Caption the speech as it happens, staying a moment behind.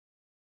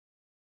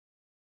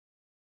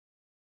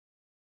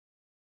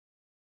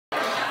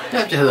Ja,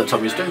 jeg hedder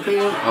Tommy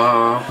Støckel,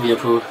 og vi er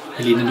på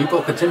Helene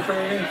Nyborg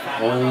Contemporary,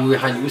 og jeg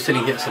har en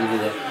udstilling her, som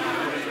hedder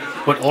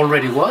What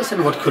Already Was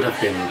and What Could Have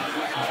Been.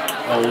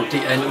 Og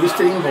det er en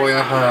udstilling, hvor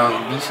jeg har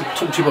vist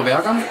 2 typer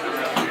værker.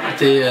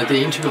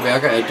 Det ene type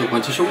værker er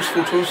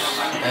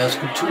dokumentationsfotos af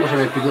skulpturer, som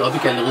er bygget op i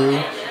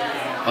galleriet,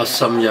 og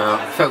som jeg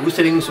før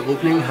udstillingens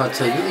åbning har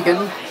taget ned igen.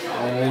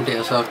 Og det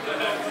er så,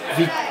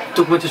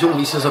 dokumentation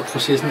viser så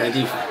processen af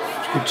de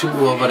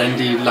skulpturer, hvordan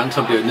de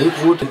langsomt bliver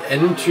nedbrudt. Den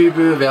anden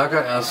type værker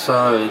er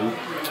så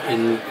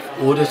en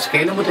 8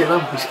 skalamodeller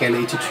i skala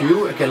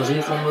 1-20 af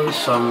gallerirummet,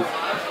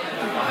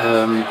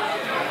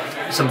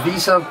 som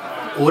viser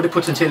 8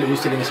 potentielle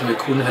udstillinger, som jeg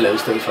kunne have lavet i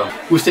stedet for.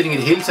 Udstillingen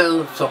i det hele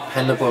taget så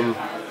handler om,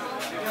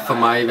 for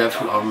mig i hvert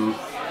fald, om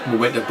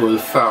momenter både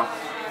før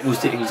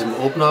udstillingen som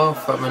åbner,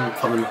 før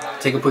man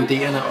tænker på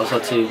idéerne, og så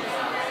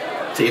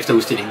til efter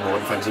udstillingen, hvor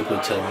den faktisk er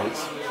blevet taget med.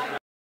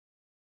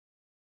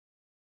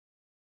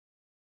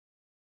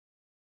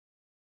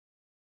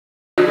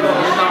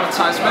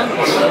 Theis Wendt.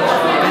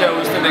 Det her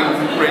udstilling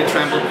Great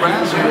Trampled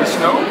Grass with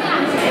Snow.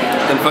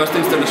 Den første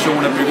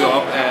installation er bygget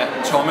op af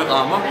tomme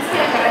rammer,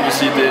 det vil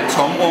sige det er et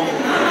tomrum,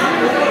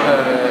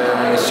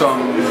 som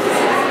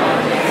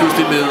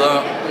pludselig leder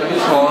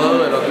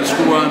øjet eller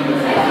beskueren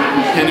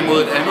hen imod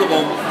et andet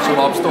rum, som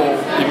opstår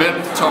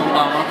imellem de tomme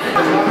rammer.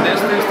 Den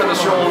næste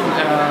installation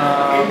er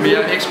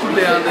mere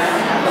ekskluderende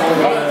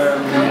og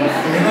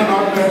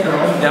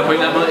på en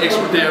eller anden måde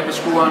ekskluderer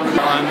beskueren.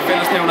 Og en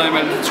fællesnævner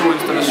imellem de 2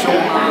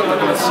 installationer, der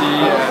kan man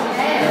sige, at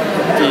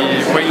de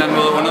på en eller anden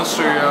måde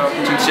undersøger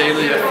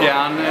potentialet i at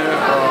fjerne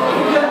og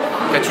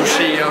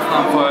retouchere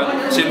frem for at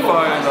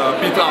tilføje eller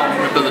bidrage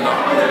med billeder.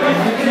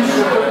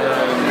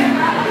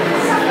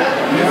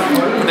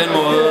 På den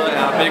måde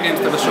er begge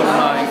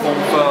installationer en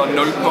form for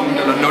nulpunkt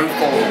eller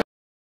nulform.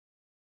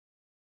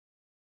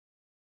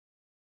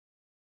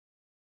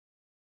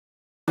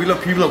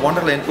 We Love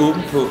Wonderland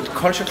åben på et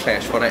culture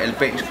clash, hvor der er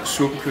albansk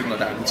suppekøkken, og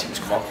der er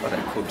argentinsk rock, og der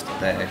er kunst, og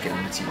der er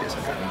galimatias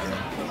og galimatias.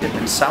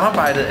 Men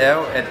samarbejdet er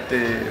jo, at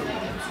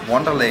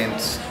Wonderland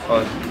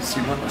og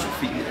Simon og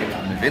Sofie er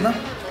gamle venner,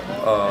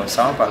 og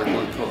samarbejdet går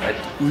ud på at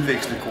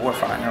udveksle gode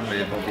erfaringer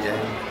med, hvor vi er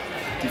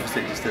de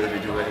forskellige steder, vi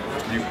lever i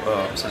vores liv,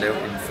 og så lave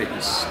en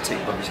fælles ting,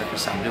 hvor vi så kan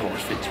samle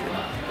vores fælles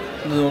venner.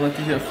 Nede under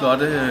de her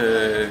flotte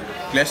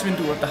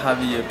glasvinduer, der har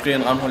vi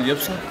Brian Ravnholt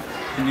Jepsen,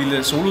 en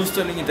lille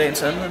soloudstilling i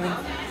dagens anledning.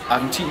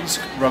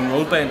 Argentinsk rock and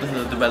roll band, der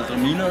hedder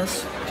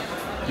Valdranimas.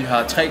 Vi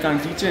har 3 gange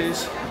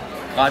DJ's,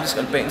 gratis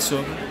albansk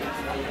suppe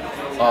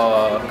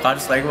og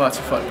gratis drikkevarer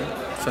til folk.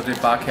 Så det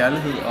er bare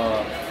kærlighed,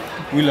 og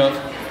We Love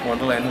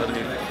Wonderland hedder det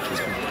hele.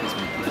 Kiss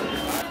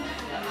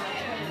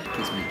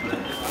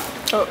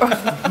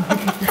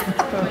me.